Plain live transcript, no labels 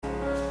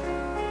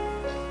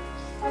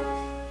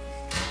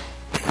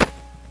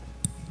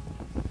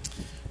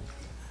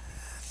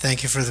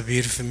Thank you for the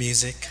beautiful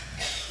music,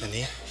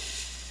 Annie.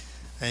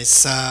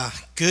 It's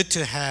good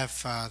to have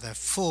the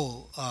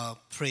full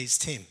praise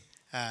team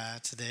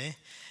today,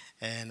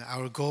 and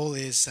our goal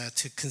is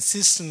to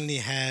consistently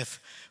have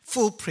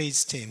full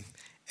praise team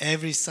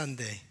every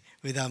Sunday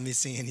without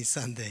missing any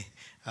Sunday.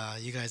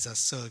 You guys are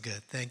so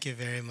good. Thank you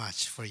very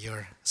much for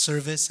your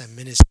service and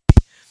ministry.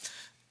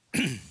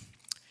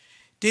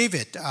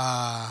 David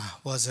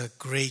was a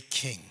great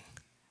king.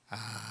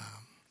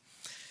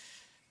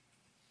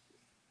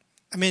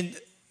 I mean,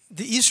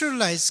 the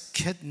Israelites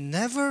could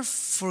never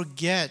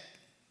forget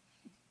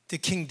the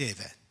King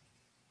David.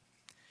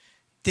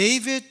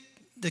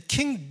 The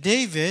King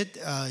David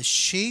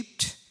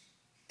shaped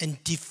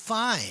and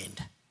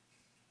defined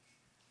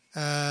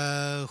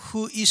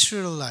who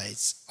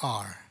Israelites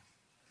are.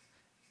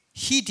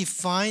 He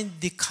defined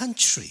the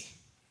country,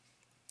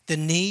 the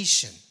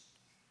nation.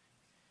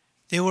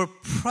 They were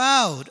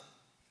proud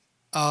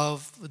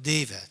of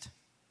David.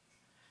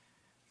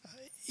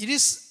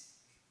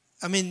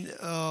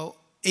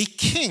 A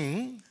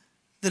king,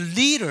 the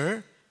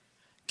leader,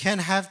 can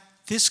have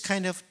this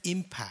kind of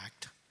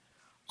impact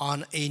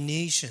on a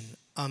nation,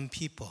 on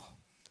people.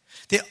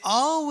 They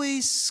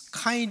always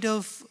kind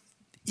of,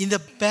 in the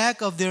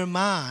back of their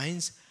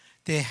minds,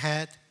 they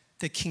had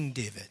the King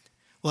David.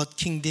 What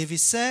King David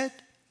said,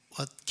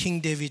 what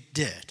King David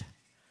did.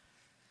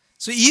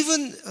 So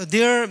even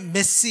their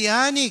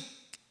messianic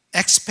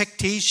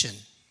expectation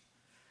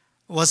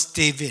was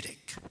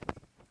Davidic.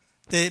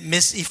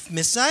 If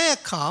Messiah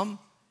come,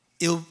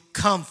 it will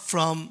come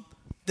from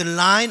the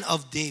line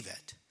of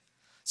David.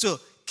 So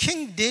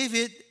King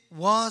David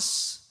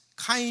was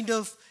kind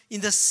of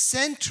in the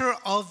center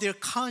of their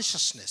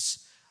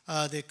consciousness,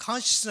 the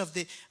consciousness of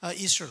the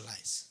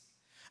Israelites.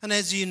 And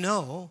as you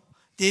know,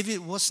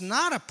 David was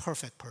not a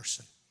perfect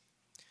person.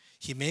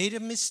 He made a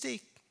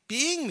mistake,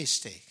 big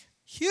mistake,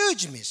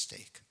 huge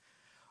mistake.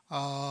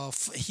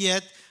 He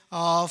had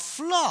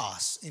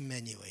flaws in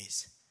many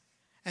ways.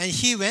 And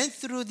he went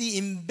through the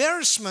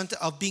embarrassment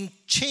of being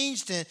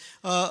changed.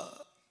 I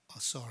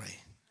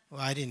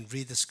didn't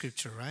read the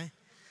scripture, right?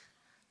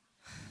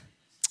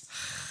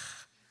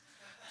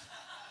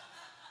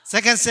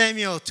 2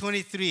 Samuel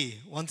 23,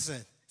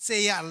 1-7.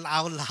 Say it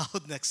out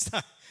loud next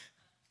time.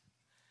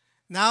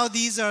 Now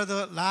these are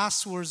the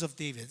last words of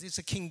David. It's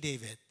a King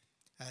David.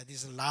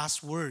 These are the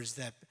last words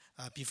that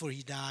before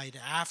he died,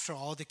 after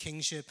all the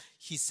kingship,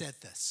 he said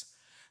this.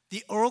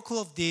 The oracle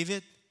of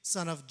David,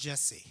 son of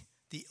Jesse.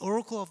 The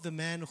oracle of the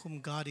man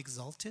whom God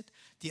exalted,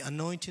 the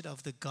anointed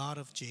of the God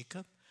of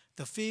Jacob,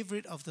 the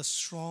favorite of the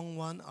strong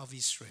one of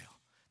Israel.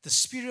 The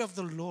Spirit of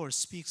the Lord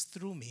speaks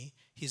through me.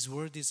 His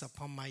word is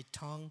upon my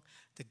tongue.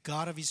 The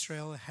God of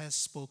Israel has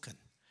spoken.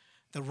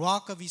 The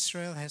rock of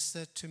Israel has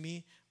said to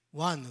me,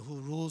 one who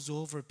rules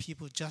over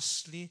people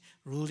justly,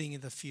 ruling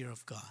in the fear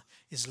of God,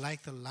 is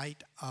like the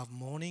light of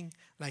morning,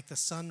 like the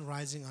sun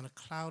rising on a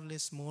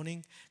cloudless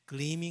morning,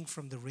 gleaming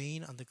from the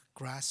rain on the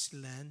grassy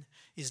land.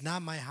 Is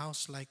not my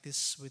house like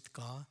this with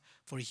God?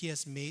 For he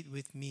has made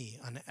with me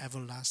an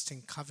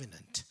everlasting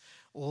covenant,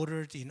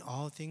 ordered in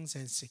all things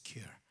and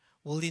secure.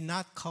 Will he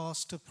not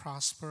cause to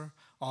prosper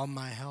all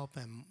my help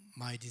and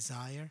my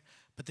desire?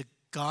 But the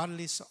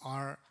godless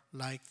are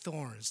like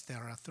thorns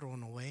that are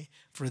thrown away,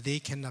 for they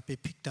cannot be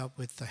picked up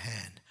with the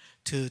hand.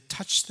 To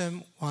touch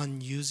them, one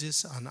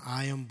uses an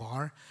iron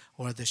bar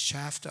or the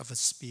shaft of a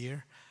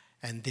spear,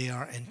 and they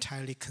are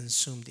entirely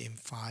consumed in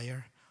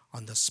fire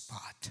on the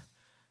spot.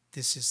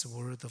 This is the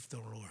word of the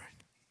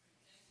Lord.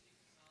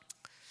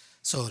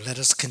 So let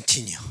us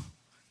continue.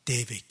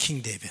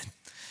 King David.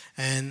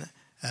 And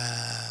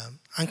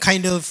I'm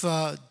kind of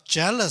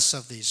jealous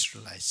of the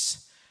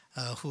Israelites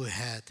who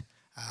had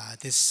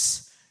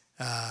this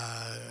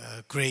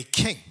great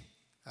king,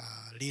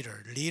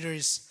 leader. Leader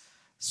is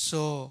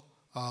so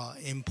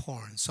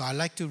important. So I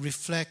like to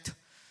reflect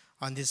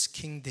on this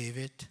King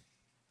David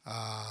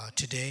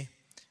today.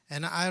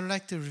 And I would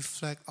like to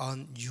reflect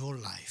on your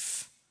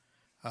life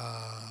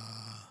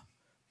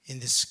in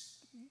this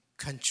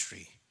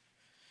country.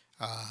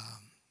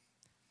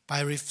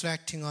 By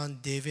reflecting on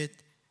David,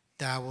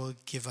 that will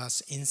give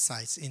us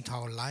insights into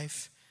our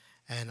life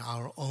and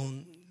our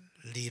own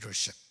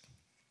leadership.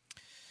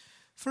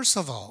 First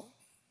of all,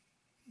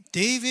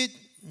 David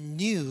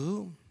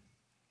knew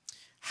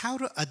how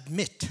to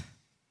admit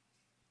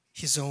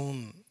his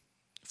own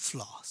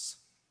flaws,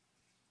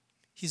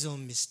 his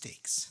own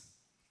mistakes.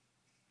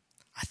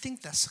 I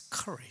think that's a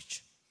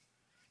courage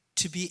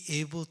to be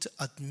able to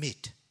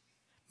admit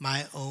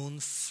my own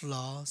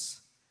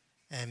flaws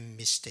and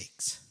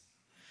mistakes.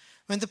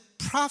 When the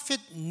prophet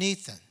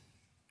Nathan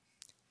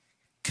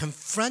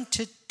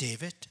confronted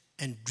David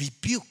and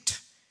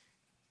rebuked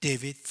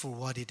David for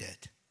what he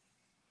did,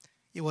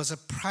 it was a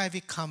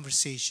private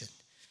conversation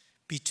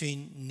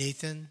between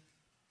Nathan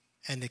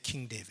and the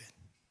King David.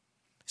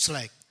 It's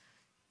like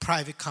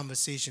private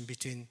conversation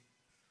between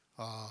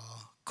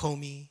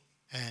Comey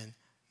and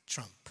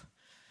Trump.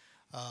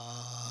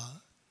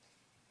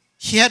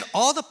 He had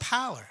all the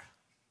power.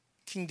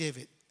 King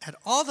David had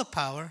all the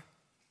power.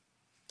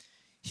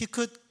 He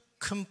could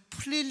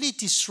completely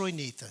destroy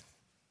Nathan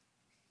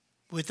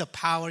with the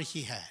power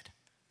he had.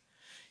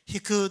 He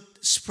could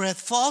spread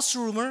false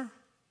rumor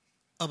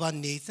about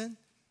Nathan.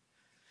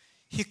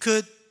 He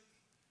could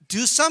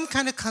do some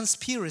kind of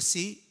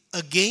conspiracy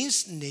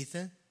against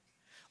Nathan,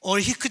 or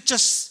he could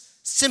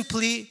just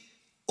simply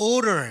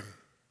order him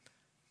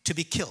to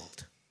be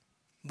killed,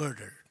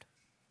 murdered.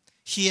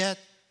 He had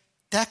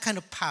that kind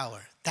of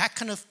power, that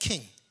kind of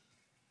king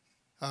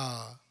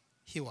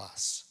he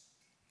was.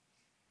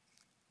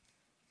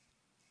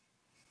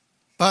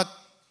 But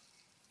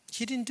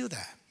he didn't do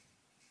that.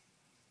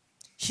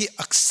 He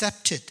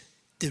accepted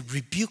the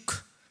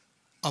rebuke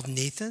of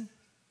Nathan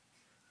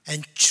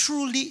and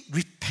truly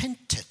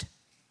repented.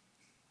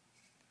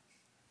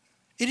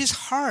 It is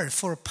hard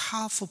for a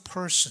powerful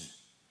person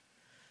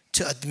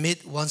to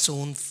admit one's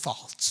own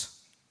faults.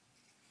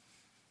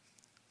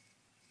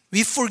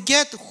 We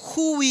forget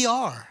who we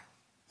are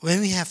when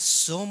we have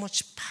so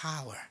much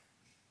power.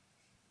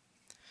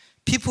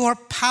 People who are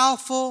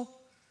powerful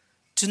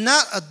do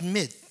not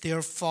admit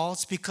their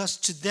faults because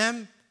to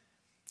them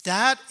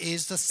that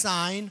is the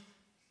sign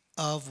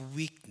of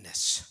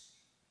weakness.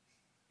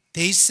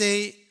 They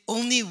say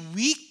only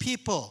weak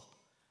people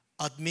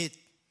admit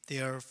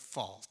their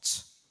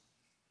faults.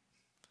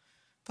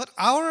 But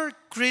our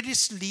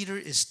greatest leader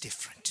is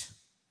different.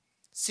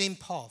 St.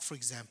 Paul, for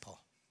example.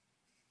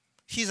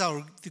 He's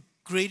the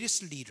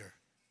greatest leader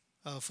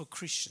for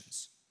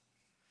Christians.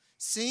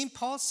 St.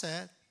 Paul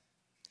said,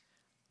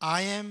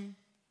 I am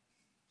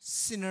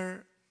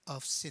sinner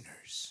of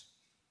sinners.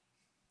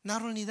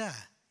 Not only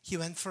that, he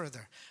went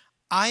further.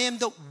 I am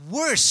the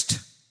worst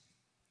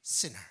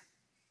sinner.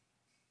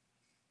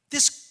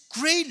 This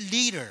great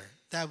leader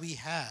that we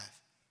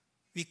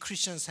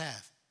Christians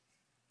have,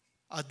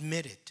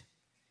 admitted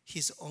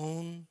his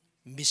own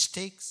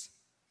mistakes,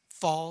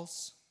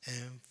 faults,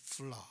 and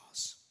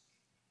flaws.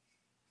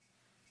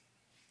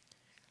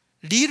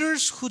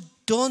 Leaders who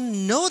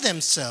don't know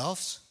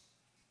themselves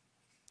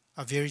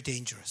are very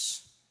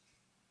dangerous.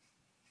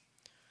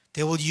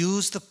 They will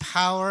use the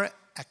power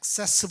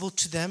accessible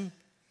to them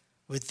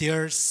with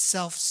their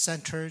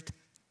self-centered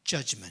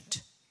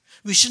judgment.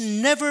 We should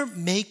never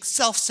make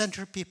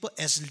self-centered people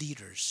as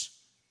leaders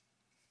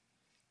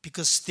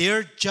because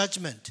their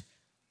judgment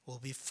will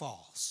be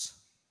false.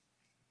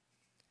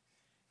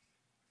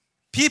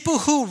 People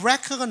who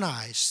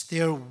recognize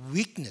their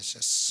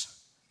weaknesses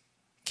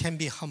can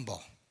be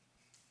humble.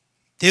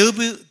 They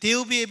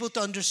will be able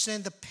to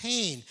understand the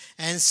pain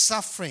and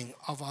suffering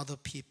of other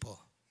people.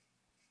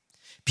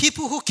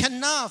 People who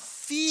cannot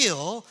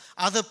feel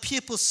other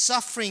people's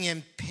suffering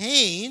and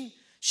pain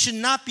should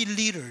not be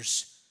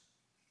leaders.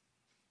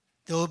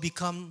 They will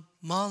become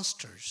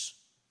monsters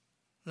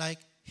like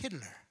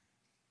Hitler.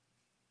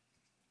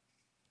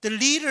 The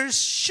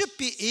leaders should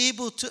be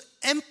able to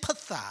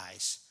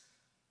empathize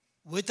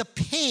with the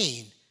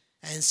pain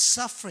and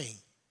suffering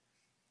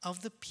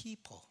of the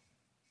people.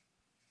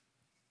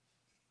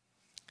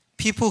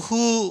 People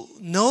who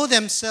know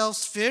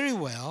themselves very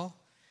well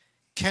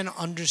can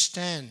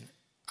understand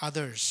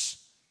others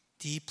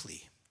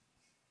deeply.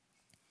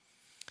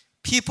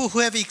 People who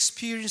have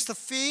experienced the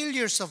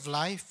failures of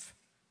life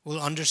will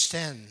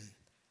understand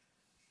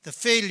the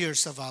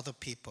failures of other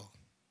people.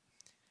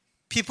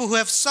 People who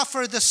have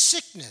suffered the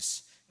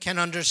sickness can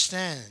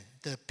understand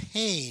the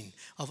pain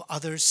of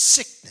others'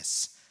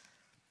 sickness.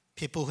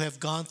 People who have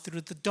gone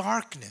through the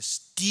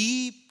darkness,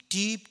 deep,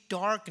 deep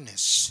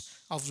darkness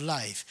of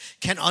life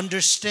can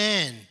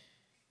understand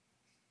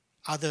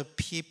other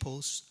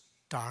people's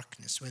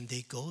darkness when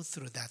they go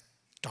through that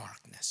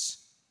darkness.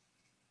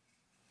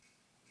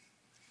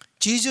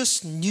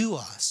 Jesus knew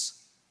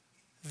us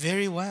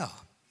very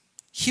well.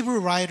 Hebrew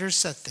writer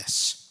said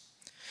this,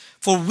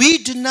 "For we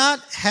do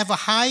not have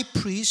a high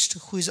priest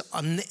who is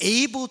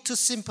unable to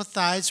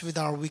sympathize with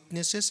our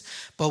weaknesses,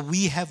 but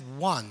we have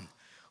one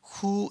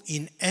who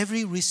in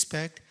every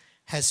respect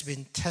has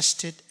been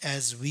tested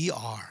as we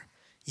are,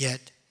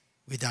 yet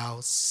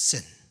without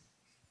sin."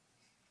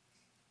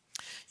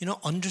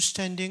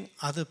 Understanding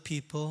other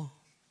people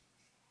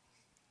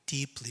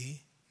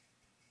deeply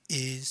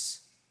is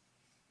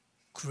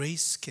great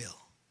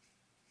skill,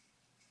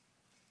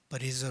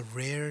 but it is a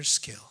rare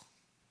skill.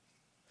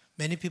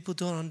 Many people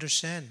don't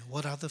understand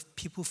what other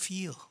people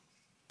feel.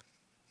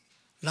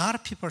 A lot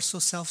of people are so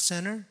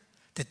self-centered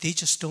that they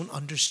just don't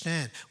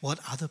understand what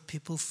other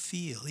people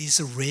feel. It's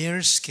a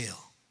rare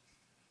skill,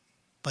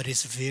 but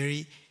it's a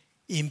very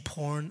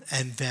important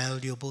and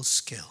valuable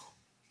skill.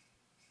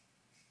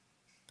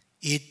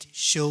 It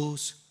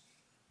shows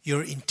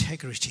your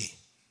integrity.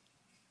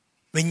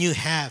 When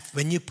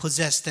you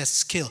possess that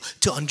skill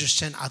to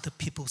understand other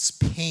people's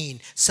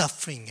pain,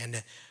 suffering,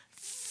 and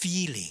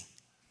feeling,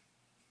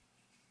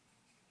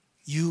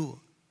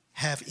 you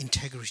have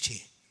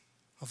integrity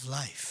of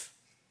life.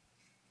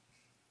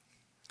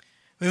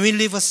 When we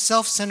live a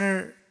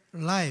self-centered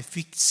life,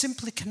 we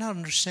simply cannot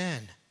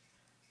understand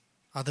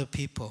other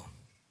people.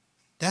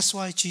 That's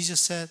why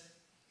Jesus said,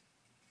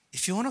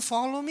 if you want to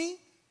follow me,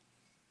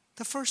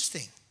 the first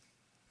thing,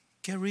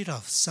 get rid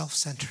of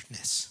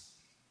self-centeredness.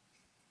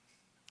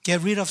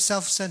 Get rid of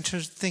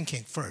self-centered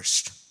thinking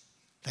first.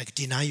 Like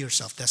deny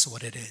yourself, that's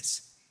what it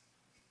is.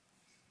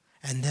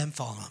 And then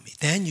follow me.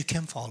 Then you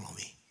can follow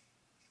me.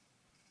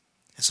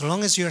 As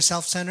long as you're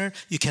self-centered,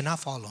 you cannot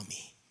follow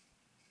me.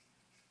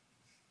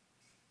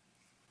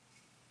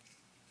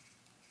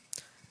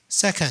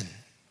 Second,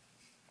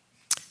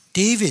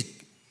 David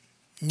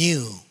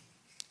knew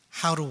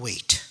how to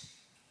wait.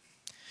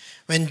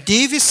 When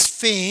David's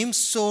fame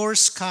soared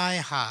sky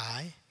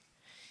high,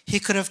 he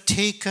could have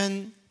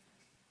taken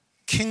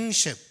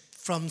kingship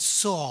from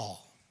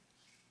Saul.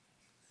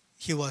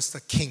 He was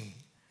the king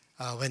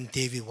when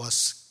David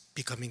was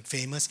becoming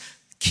famous.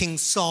 King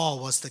Saul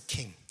was the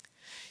king.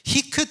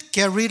 He could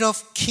get rid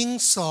of King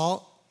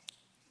Saul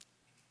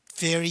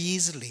very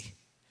easily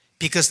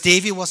because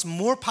David was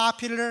more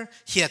popular.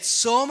 He had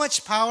so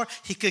much power,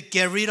 he could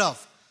get rid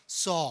of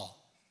Saul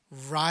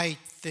right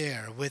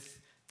there with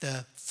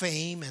the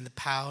fame and the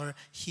power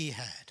he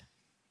had.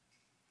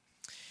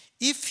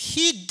 If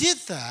he did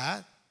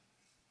that,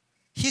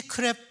 he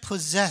could have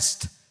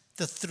possessed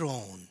the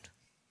throne,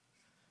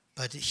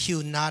 but he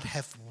would not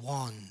have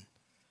won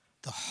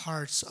the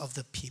hearts of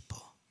the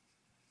people.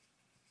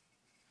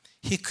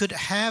 He could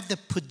have the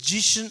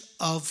position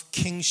of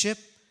kingship,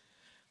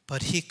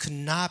 but he could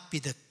not be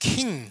the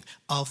king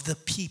of the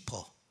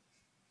people.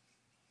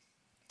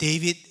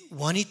 David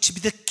wanted to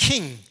be the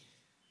king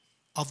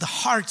of the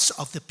hearts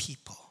of the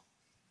people.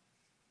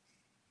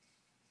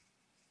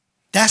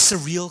 That's the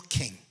real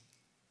king.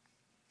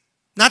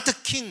 Not the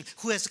king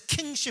who has a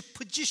kingship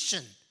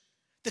position.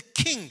 The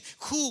king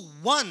who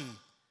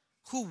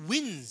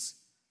wins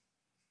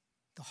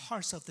the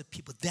hearts of the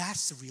people.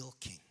 That's the real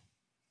king.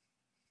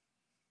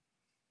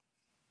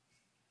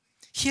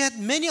 He had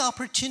many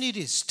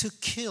opportunities to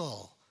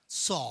kill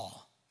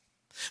Saul.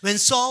 When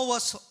Saul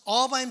was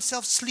all by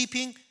himself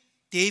sleeping,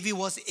 David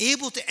was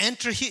able to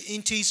enter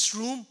into his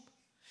room.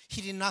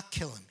 He did not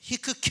kill him. He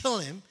could kill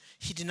him.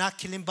 He did not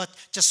kill him, but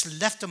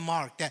just left a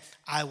mark that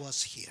I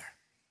was here.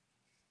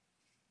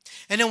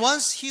 And then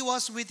once he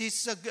was with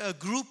his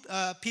group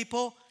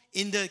people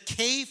in the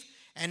cave,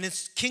 and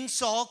King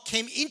Saul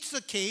came into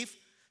the cave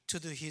to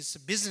do his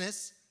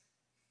business,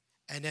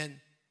 and then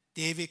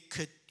David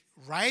could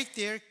right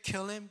there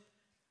kill him,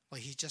 but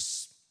he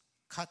just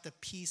cut a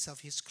piece of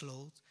his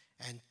clothes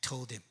and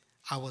told him,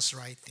 I was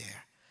right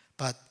there.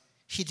 But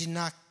he did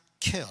not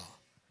kill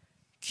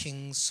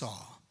King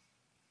Saul.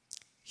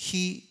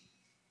 He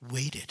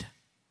waited.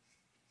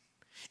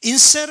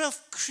 Instead of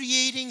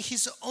creating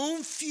his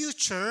own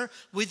future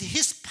with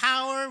his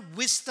power,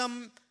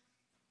 wisdom,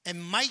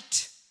 and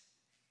might,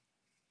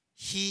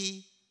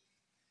 he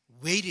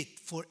waited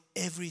for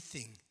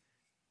everything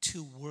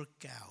to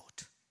work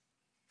out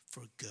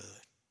for good.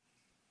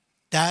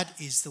 That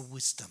is the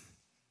wisdom.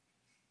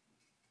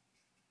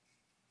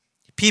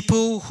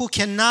 People who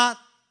cannot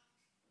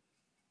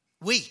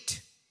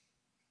wait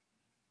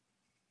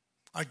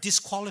are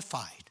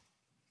disqualified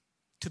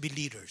to be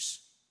leaders.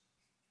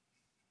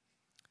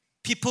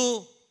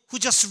 People who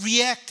just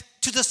react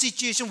to the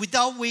situation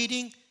without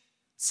waiting,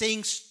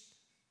 saying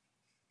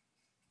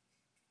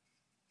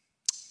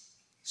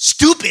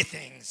stupid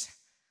things,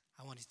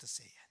 I wanted to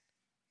say it,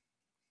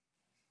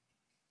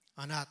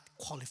 are not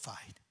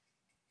qualified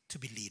to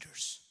be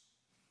leaders.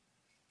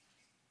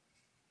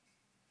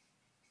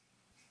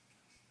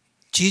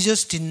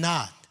 Jesus did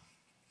not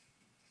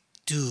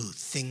do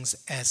things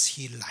as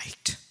he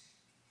liked.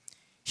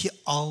 He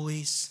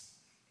always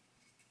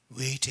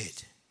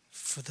waited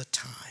for the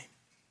time.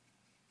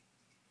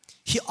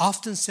 He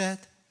often said,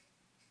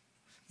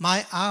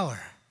 my hour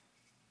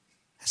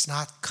has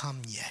not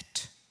come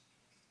yet.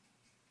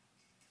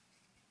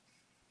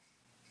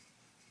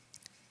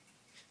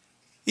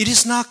 It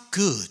is not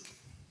good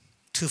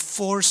to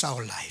force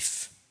our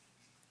life.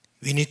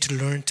 We need to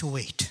learn to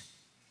wait.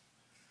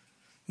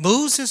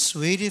 Moses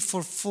waited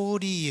for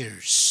 40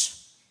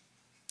 years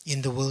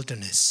in the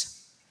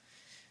wilderness,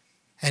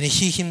 and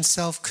he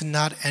himself could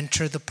not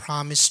enter the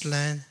promised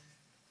land,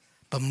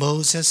 but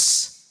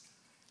Moses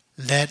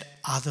led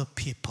other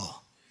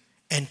people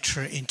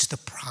enter into the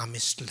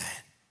promised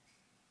land.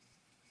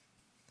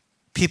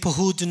 People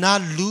who do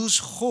not lose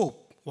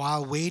hope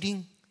while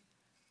waiting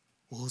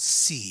will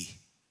see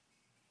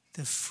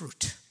the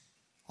fruit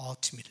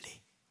ultimately.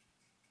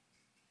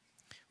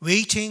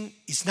 Waiting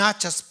is not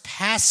just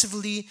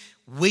passively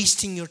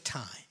wasting your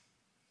time.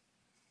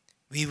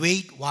 We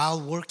wait while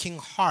working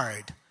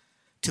hard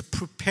to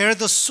prepare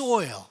the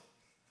soil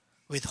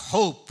with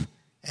hope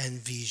and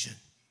vision.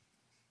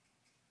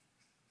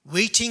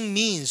 Waiting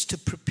means to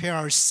prepare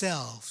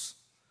ourselves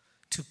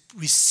to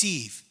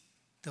receive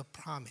the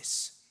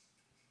promise.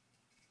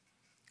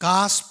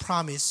 God's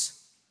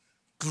promise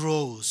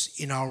grows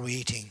in our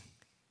waiting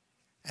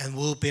and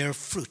will bear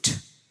fruit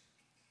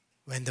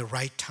when the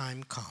right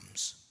time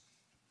comes.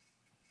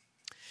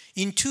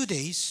 In 2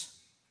 days,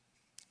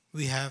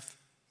 we have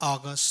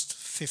August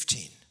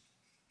 15.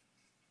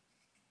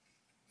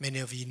 Many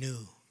of you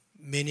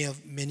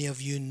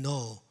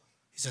know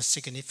it's a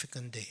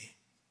significant day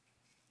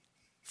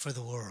for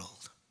the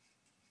world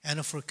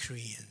and for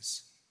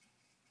Koreans.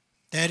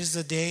 That is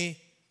the day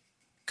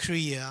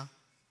Korea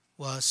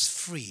was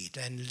freed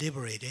and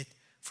liberated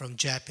from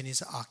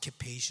Japanese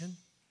occupation.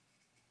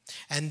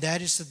 And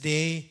that is the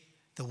day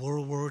the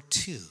World War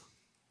II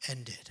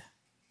ended.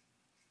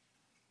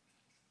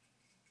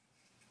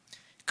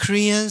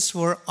 Koreans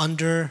were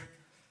under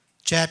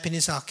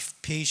Japanese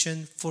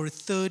occupation for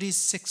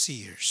 36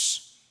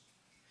 years.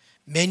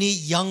 Many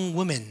young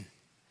women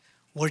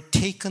were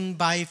taken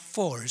by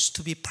force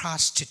to be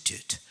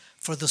prostitutes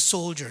for the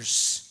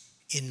soldiers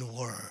in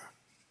war.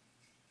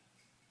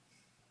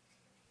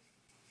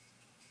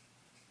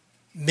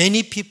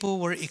 Many people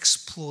were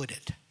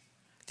exploited.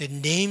 Their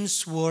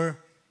names were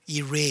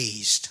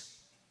erased.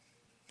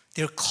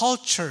 Their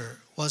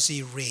culture was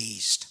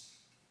erased.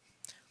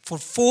 For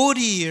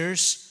 40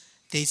 years,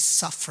 they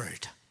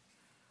suffered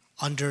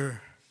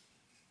under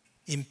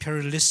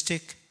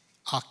imperialistic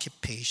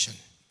occupation.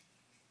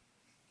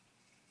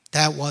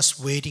 That was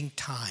waiting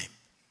time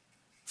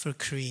for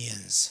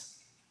Koreans.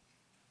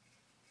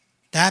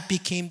 That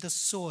became the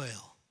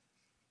soil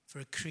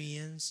for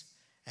Koreans,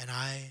 and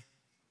I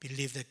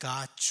believe that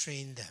God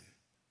trained them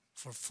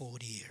for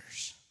 40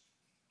 years.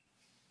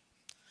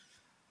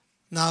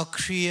 Now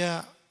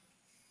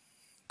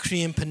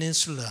Korean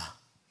Peninsula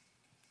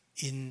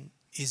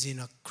is in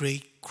a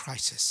great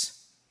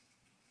crisis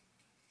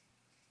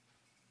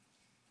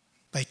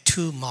by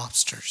two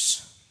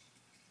mobsters.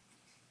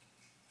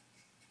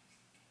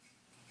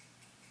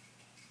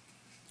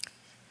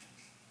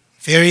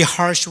 Very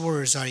harsh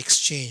words are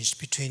exchanged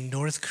between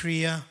North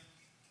Korea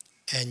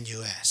and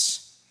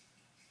US.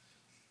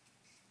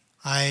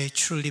 I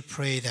truly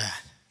pray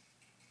that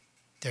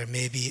there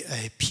may be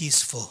a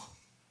peaceful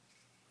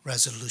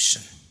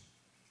resolution.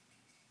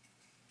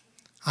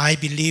 I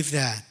believe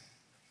that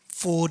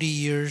 40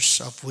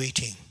 years of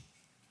waiting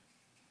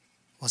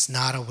was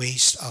not a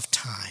waste of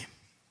time.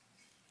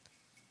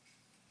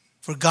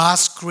 For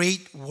God's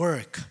great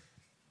work,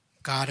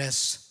 God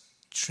has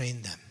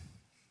trained them.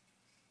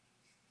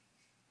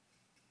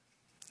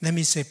 Let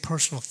me say a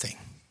personal thing.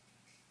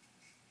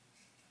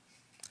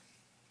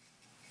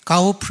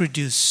 God will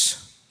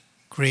produce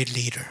great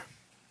leader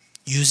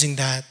using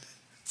that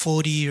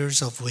 40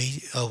 years of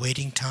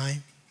waiting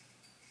time.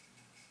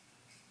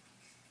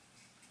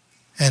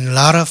 And a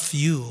lot of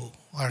you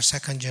are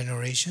second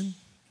generation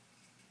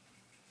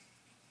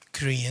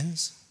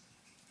Koreans.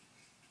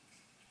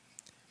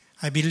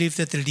 I believe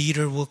that the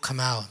leader will come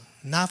out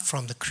not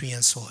from the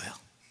Korean soil,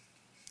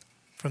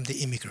 from the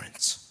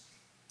immigrants.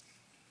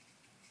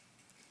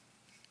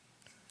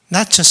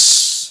 Not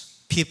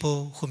just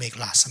people who make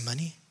lots of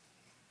money.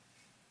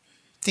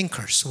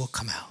 Thinkers will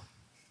come out.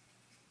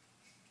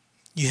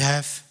 You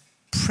have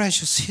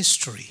precious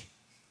history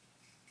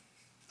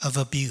of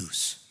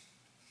abuse.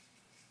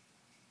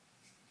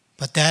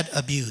 But that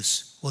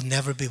abuse will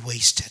never be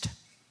wasted.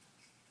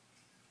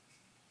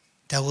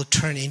 That will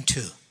turn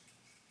into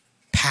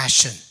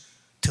passion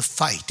to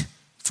fight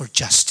for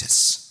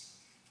justice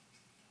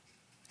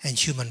and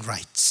human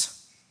rights.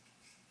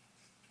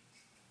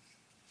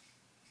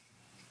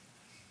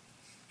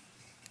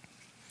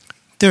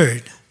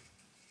 Third,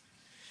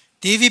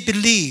 David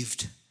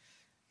believed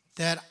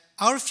that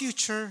our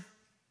future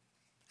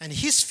and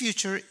his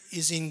future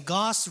is in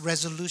God's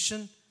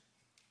resolution,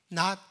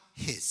 not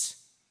his.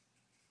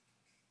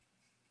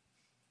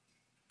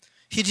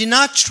 He did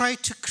not try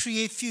to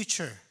create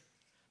future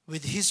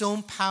with his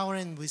own power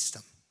and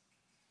wisdom.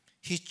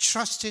 He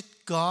trusted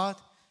God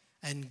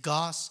and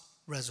God's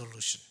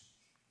resolution.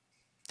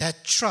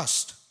 That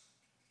trust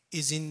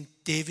is in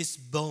David's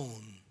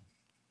bone.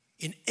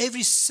 In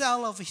every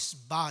cell of his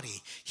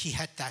body, he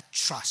had that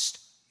trust.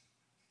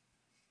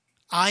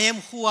 I am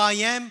who I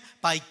am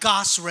by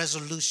God's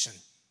resolution.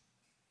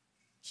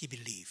 He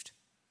believed.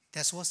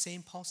 That's what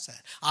St. Paul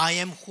said. I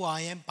am who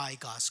I am by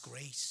God's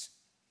grace.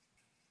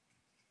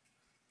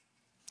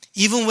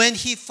 Even when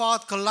he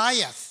fought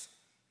Goliath,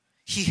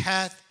 he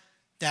had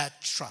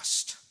that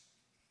trust.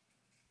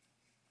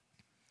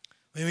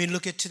 When we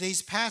look at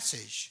today's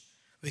passage,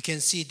 we can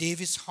see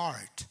David's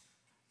heart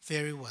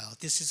very well.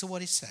 This is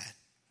what he said.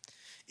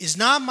 Is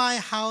not my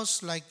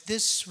house like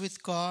this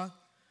with God?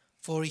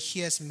 For he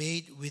has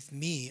made with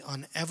me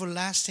an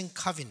everlasting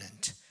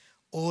covenant,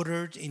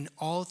 ordered in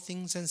all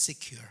things and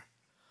secure.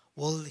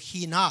 Will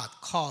he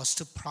not cause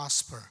to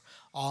prosper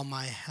all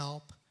my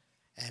help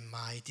and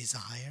my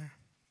desire?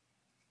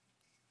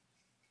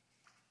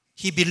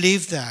 He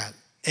believed that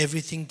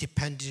everything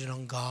depended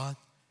on God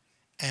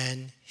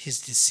and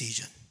his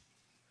decision.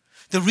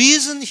 The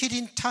reason he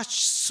didn't touch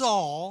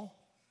Saul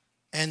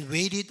and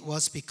waited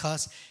was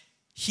because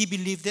he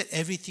believed that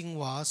everything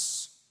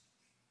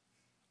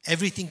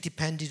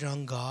depended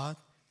on God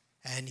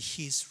and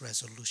his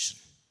resolution.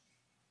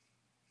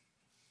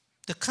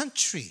 The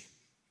country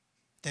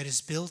that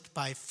is built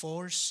by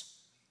force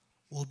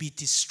will be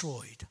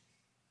destroyed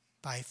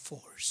by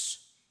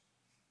force.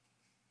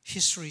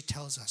 History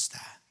tells us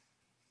that.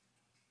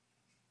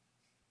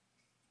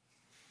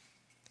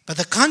 But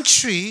the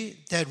country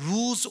that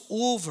rules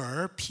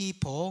over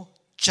people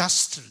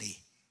justly,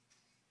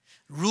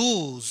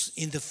 rules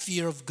in the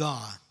fear of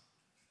God,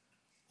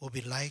 will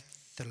be like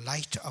the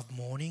light of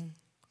morning,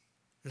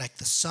 like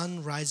the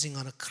sun rising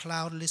on a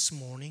cloudless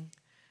morning,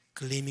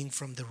 gleaming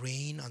from the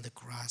rain on the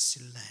grassy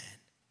land.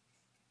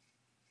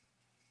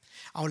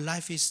 Our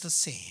life is the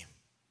same.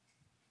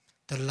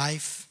 The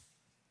life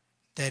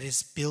that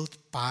is built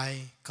by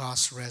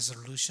God's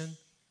resolution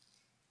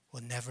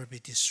will never be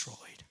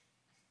destroyed.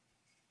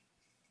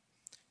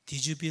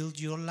 Did you build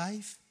your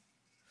life?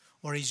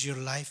 Or is your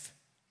life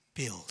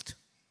built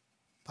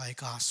by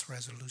God's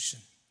resolution?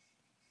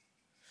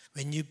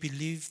 When you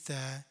believe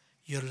that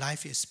your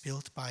life is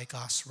built by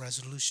God's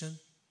resolution,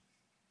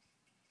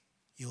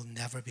 you'll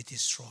never be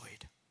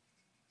destroyed.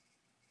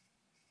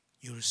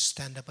 You'll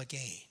stand up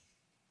again.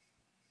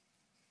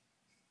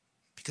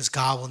 Because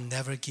God will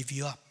never give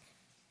you up.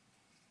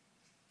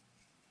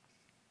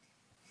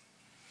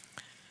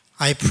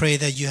 I pray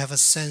that you have a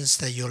sense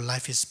that your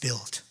life is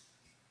built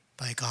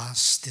by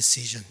God's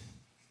decision.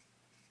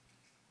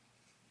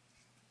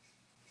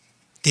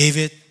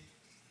 David,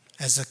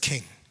 as a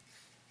king,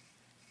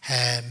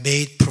 had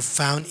made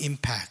profound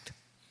impact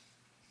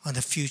on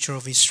the future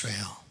of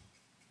Israel.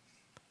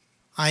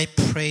 I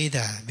pray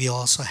that we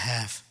also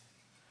have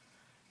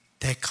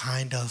that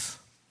kind of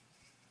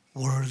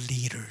world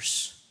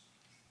leaders.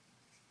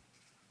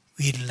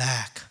 We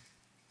lack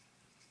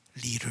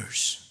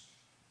leaders.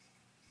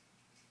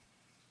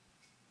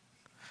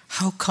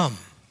 How come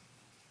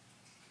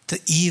the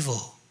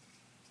evil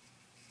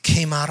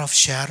came out of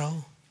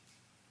shadow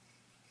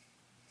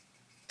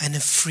and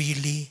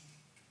freely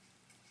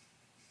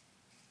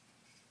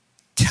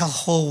tell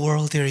whole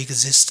world their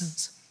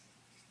existence?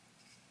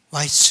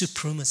 White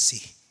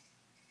supremacy.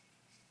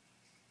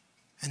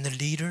 And the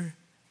leader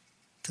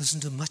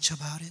doesn't do much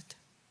about it?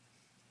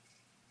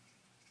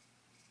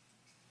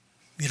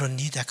 We don't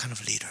need that kind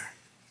of leader.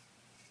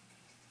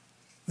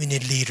 We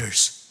need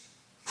leaders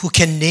who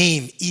can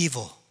name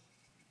evil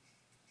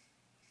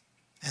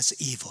as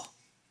evil.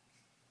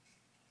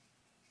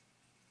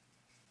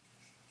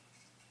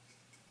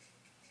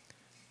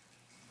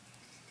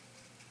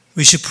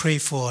 We should pray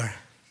for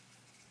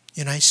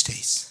United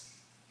States.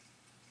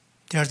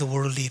 They are the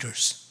world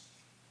leaders,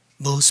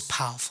 most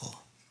powerful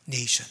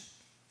nation.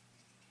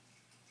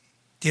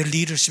 Their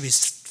leadership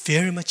is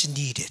very much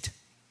needed.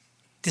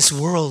 This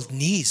world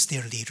needs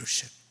their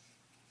leadership.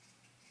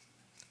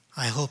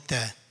 I hope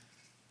that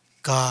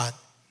God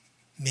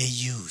may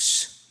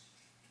use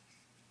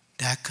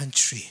that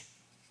country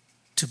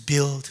to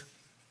build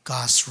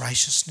God's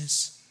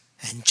righteousness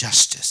and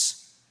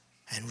justice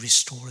and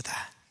restore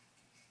that.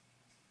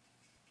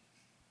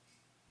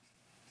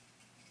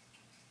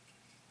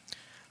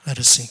 Let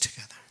us sing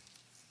together.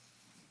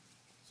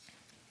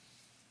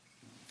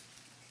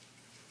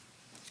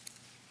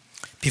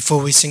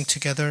 Before we sing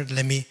together,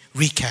 let me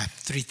recap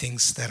 3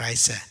 things that I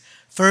said.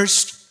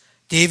 First,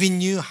 David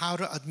knew how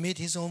to admit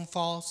his own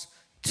faults.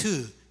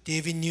 2,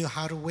 David knew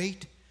how to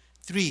wait.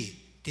 3,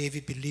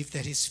 David believed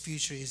that his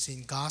future is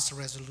in God's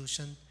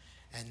resolution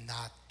and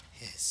not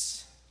his.